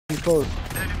He's close.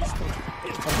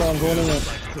 I saw him going in there.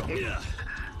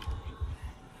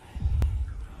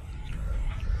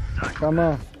 Come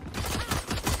on.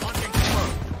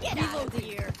 Get out of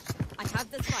here. I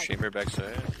have this fight. Chamber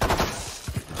backside.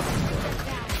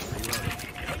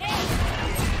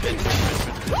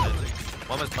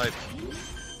 One was pipe.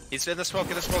 He's in the smoke,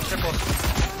 triple.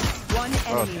 One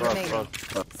enemy remaining.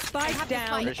 Spike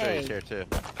down A. He's here too.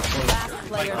 Last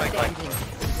player standing.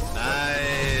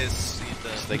 Nice.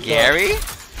 The Gary?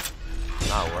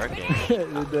 Not working.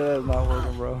 Your dad's not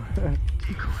working, bro.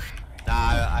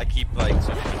 Nah, I keep like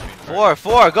something between.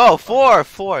 Four, go, four,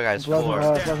 guys, Flashing four.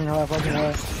 high, flashing high, flashing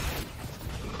high.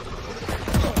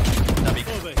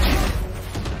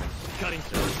 Cutting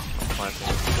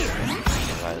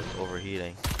Guys,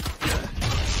 overheating.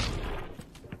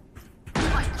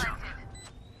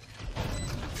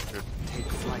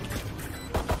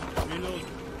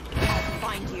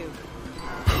 Find you.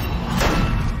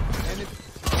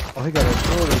 Oh, he got a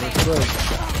sword. That's good.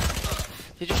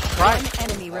 He just cried. One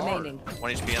enemy remaining.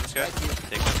 1 HP on this guy.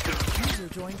 Take him.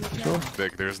 Sure.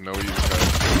 Vic, there's no use guys.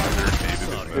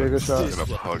 Yeah, good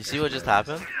shot. You see what just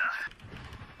happened?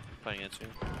 Playing it too.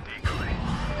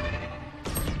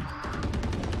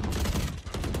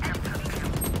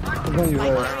 I'm going you One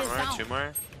there. more, 2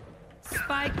 more.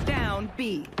 Spike down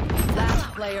B.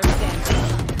 Last player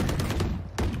standing.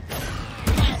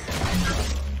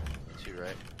 2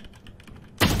 right.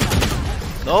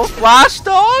 No flash,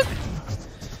 dog.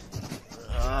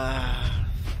 I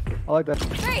like that.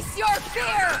 Face your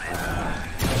fear.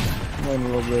 I'm going a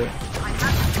little bit.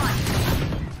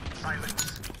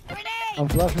 I'm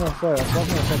flashing outside.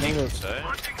 Side.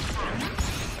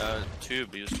 2,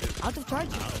 B is 2. Out of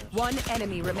charge. One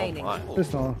enemy remaining.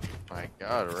 This on. My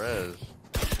God, Rez.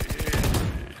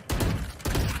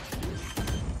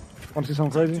 Want to see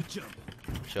something crazy?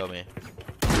 Show me.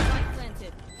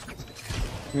 Planted.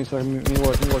 Give me a second.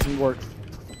 Need work.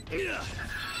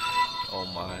 Oh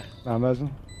my. Nah, imagine.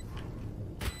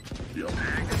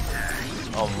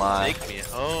 Oh my. Take me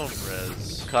home,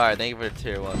 Rez. Car, thank you for the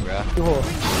tier 1, bro. Two hole.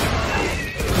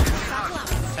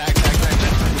 Tag.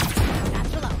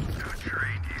 Natural out.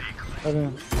 Heaven.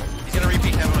 He's gonna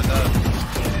repeat heaven with us.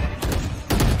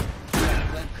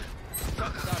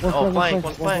 Oh, flank,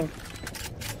 one flank.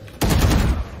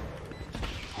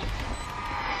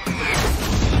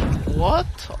 What?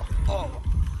 Oh.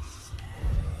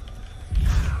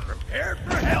 Prepare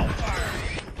for hellfire.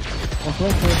 One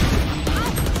flank.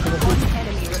 One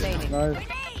enemy remaining.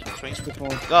 Nice. Swing. This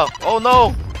one. Go. Oh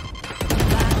no.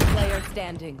 Last player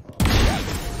standing.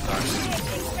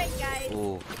 Great guys.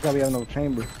 Ooh. Gotta be having no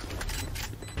chamber.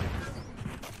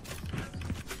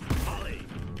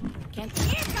 Can't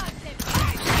hear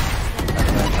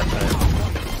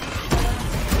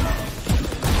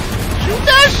Shoot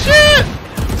that shit!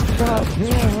 God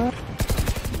damn, man.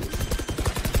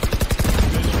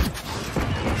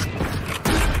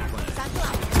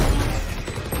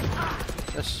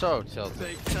 That's so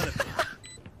tilted.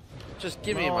 Just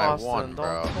give me my Austin, one,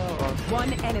 bro.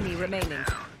 One enemy remaining.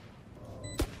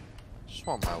 Just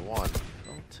want my one.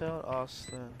 Don't tell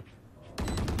Austin.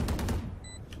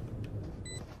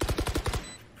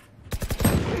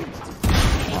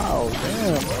 Wow,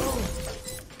 damn.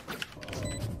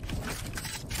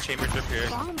 Chamber trip here.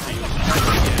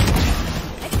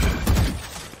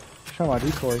 Try my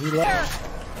decoy. He left.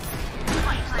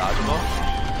 Dodgeable.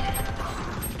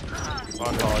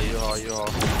 You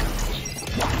all.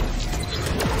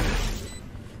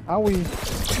 Owie.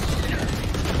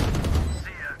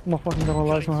 I'm fucking gonna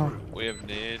lie somehow. We have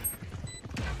need.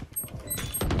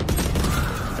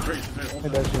 Hey,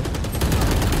 that shit.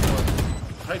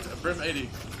 Height, brim 80.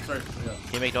 Sorry. Yeah.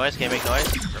 Can you make noise?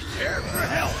 Prepare for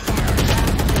hell.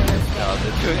 No,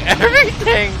 they're doing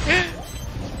everything!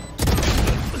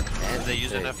 Did they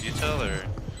use enough util or?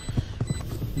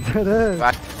 That is.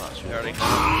 Back. They already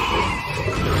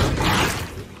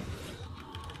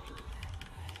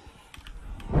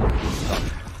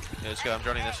Yeah, let's go. I'm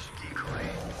droning this.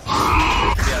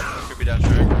 Could be down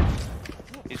straight.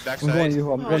 He's I'm backside. going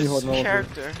you. I'm going you. Hold on.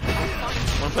 Character.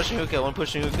 One pushing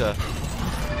hookah.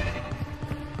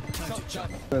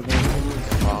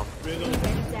 Wow.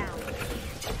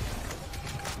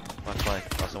 One flank.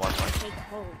 Also one flank. Take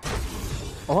hold.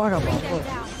 Oh, I got Bring bomb. them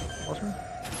Watch down. me.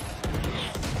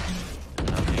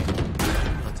 Nothing.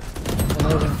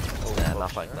 Amazing. Nah,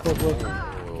 not like that. Close, close.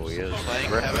 Oh, he is. Flank,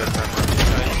 Rip. heaven.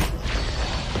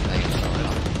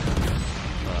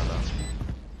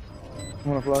 I'm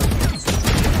gonna flash.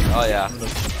 Oh yeah.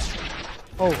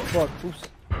 Oh, fuck. Oops.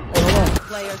 Oh, hold on.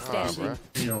 Player standing.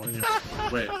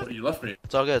 Wait, you left me.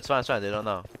 It's all good. It's fine. They don't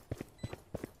know.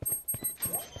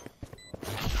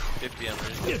 50 on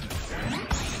Rizz.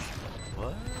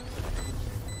 What?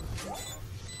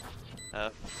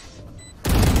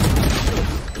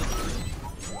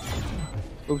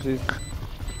 Oopsies.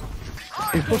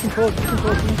 He's pushing close, pushing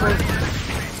close, pushing close.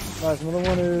 Nice, another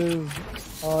one is...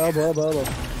 elbow.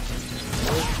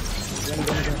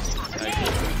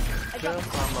 Again.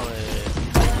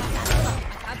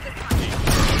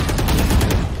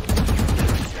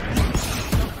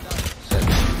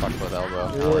 Fuck with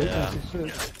elbow. Yeah.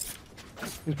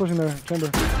 He's pushing there, chamber.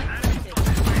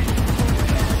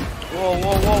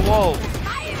 Whoa.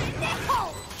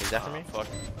 Is that for me? Fuck.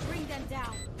 Bring them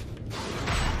down.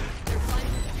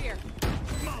 Spear.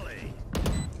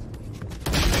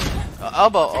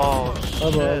 Elbow. Oh, shit.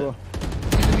 Elbow.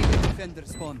 Enemy defender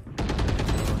spawn.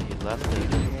 He left it.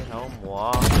 Tell him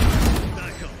why.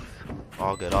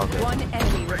 All good. One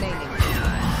enemy remaining.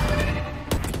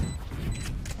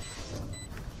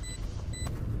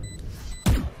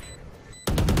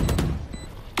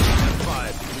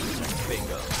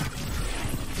 Bingo.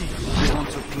 You want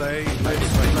to play? Let's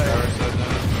play.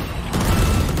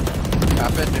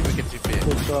 Happen if we can TP.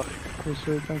 Good stuff.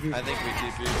 Appreciate it, thank you. I think we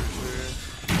TP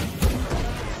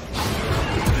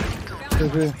for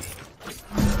TP.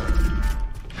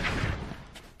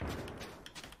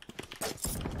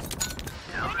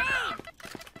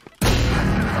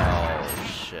 Oh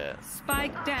shit.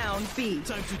 Spike down B.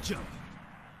 Time to jump.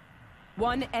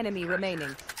 One enemy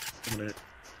remaining. Nice.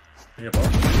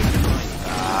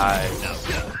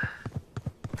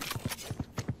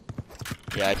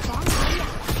 Yeah.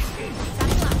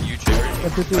 You cherry.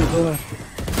 FPT, go there.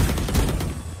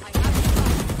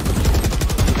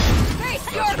 Face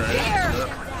your fear!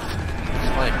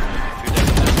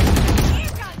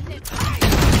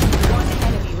 One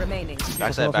enemy remaining.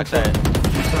 Backside.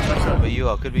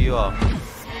 Could be you all.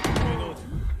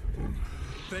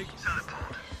 Spike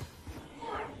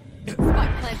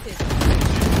planted.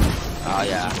 Oh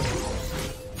yeah.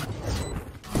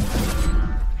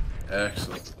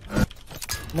 Excellent. I'm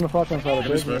gonna flash on side of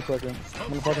bridge in a second. I'm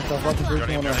gonna flash on side, flash on bridge,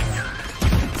 one there.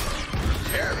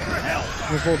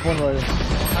 I'm gonna pull one right here.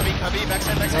 Cubby,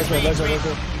 backside. Right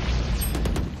there.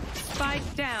 Spike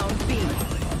down B.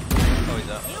 Oh,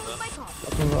 he's up.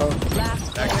 That's one, Last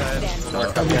player standing.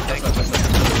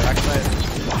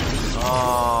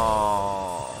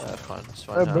 Oh. That's fine. It's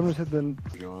fine now. Brimmer's hit the...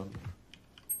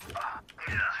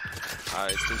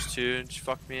 Alright, there's two. Just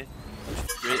fuck me.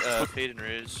 Fade and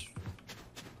Riz.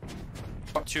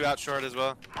 2 out short as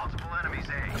well.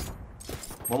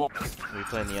 We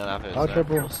playing the after. I'll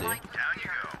triple. We'll see.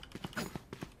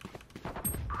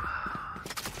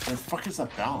 The fuck is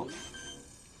that balance?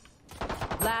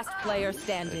 Last player They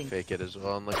standing. fake it as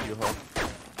well, unlike you hope.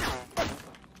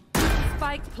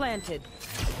 Spike planted.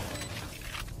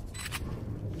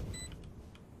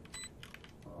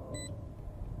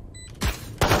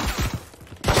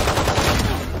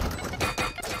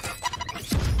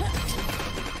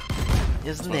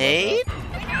 Is Nate?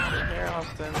 Here,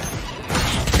 Austin.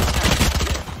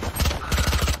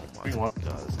 Oh my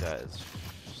god, this guy is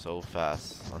so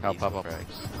fast on these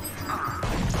frags.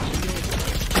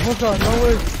 Oh god, no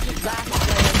way! Last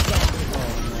player standing.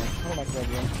 Oh my god,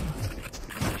 bro.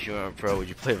 If you weren't pro, would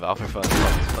you play Val for fun?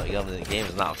 Fucking up in the game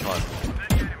is not fun.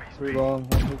 3 long,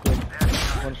 1 hook,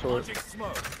 1 short.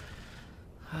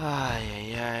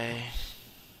 Ay.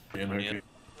 Being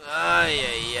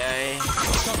Ay.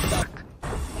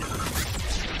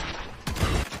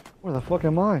 Where the fuck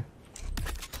am I?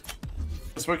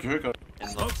 Smoke your hook.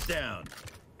 Smoke's down.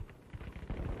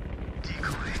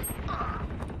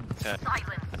 Okay.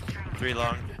 3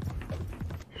 long.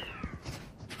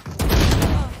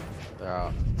 They're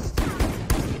out.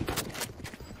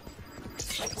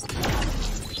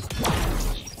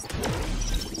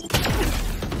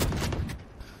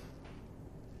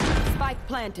 Spike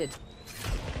planted.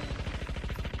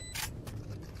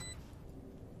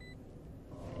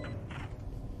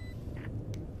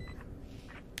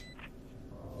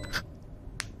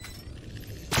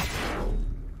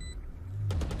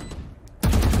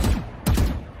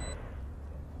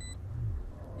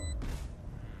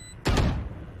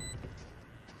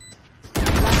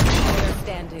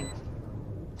 Standing.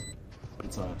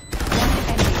 Inside.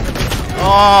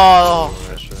 Oh!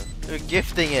 They're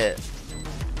gifting it.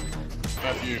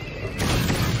 Not you.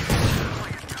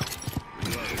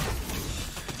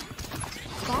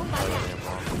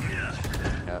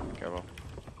 Yeah, careful.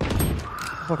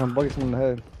 Fucking bugging someone in the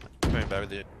head. Coming back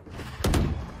with you.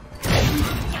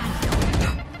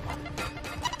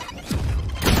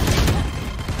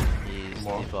 He's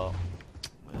More. default.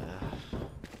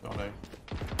 Oh no.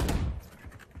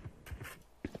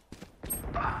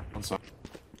 One side.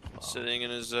 Sitting in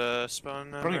his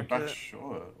spawn. Bring it back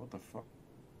short. What the fuck?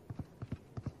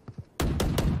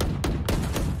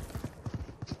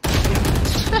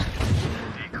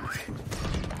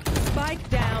 Spike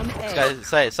down A. This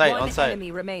guy, sight, One on sight.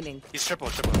 enemy remaining. He's triple.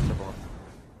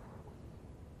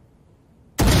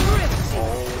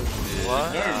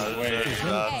 What? No way.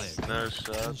 No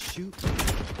shot. Shoot.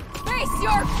 Face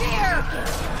your fear!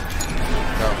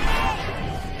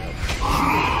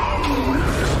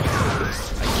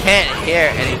 I can't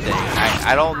hear anything.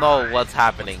 I don't know what's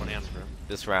happening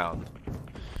this round.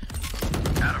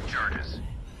 Out of charges.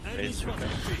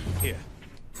 Here.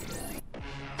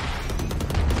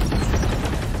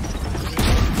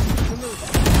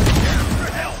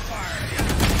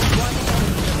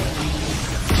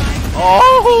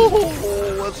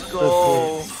 Oh, let's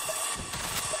go.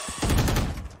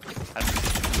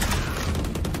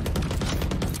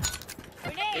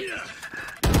 Grenade!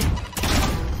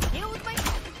 Heal with my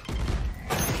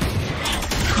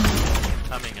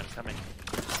I'm coming.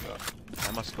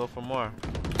 I must go for more.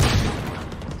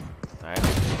 Alright.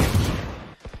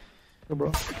 Go,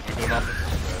 bro.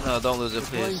 No, don't lose it,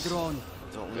 please. Drone.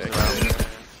 Don't lose it. Round.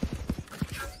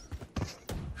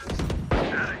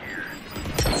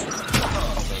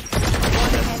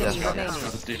 Enemy remaining.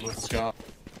 Let's do let's go.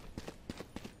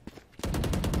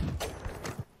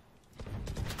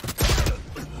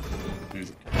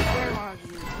 Where are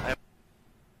you?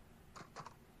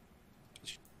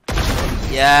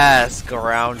 Yes, go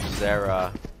around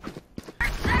Zera.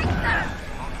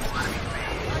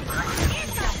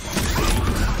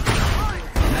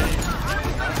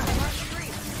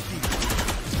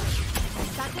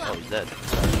 Oh, he's dead.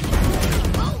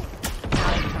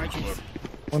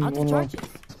 One more.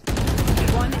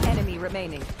 One enemy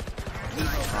remaining. You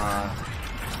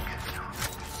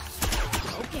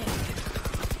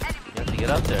have to get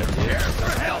up there, dude.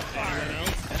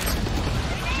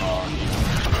 Oh,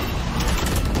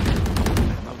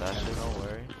 that shit, don't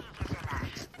worry.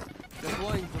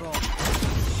 Deploying drone.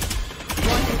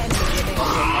 One enemy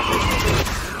remaining.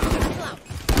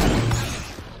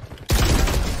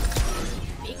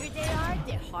 Bigger they are,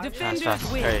 they're hard. Defenders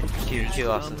Fast. win. Alright, Q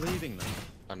Austin. I'm leaving them.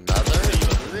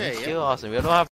 Q Austin. We don't have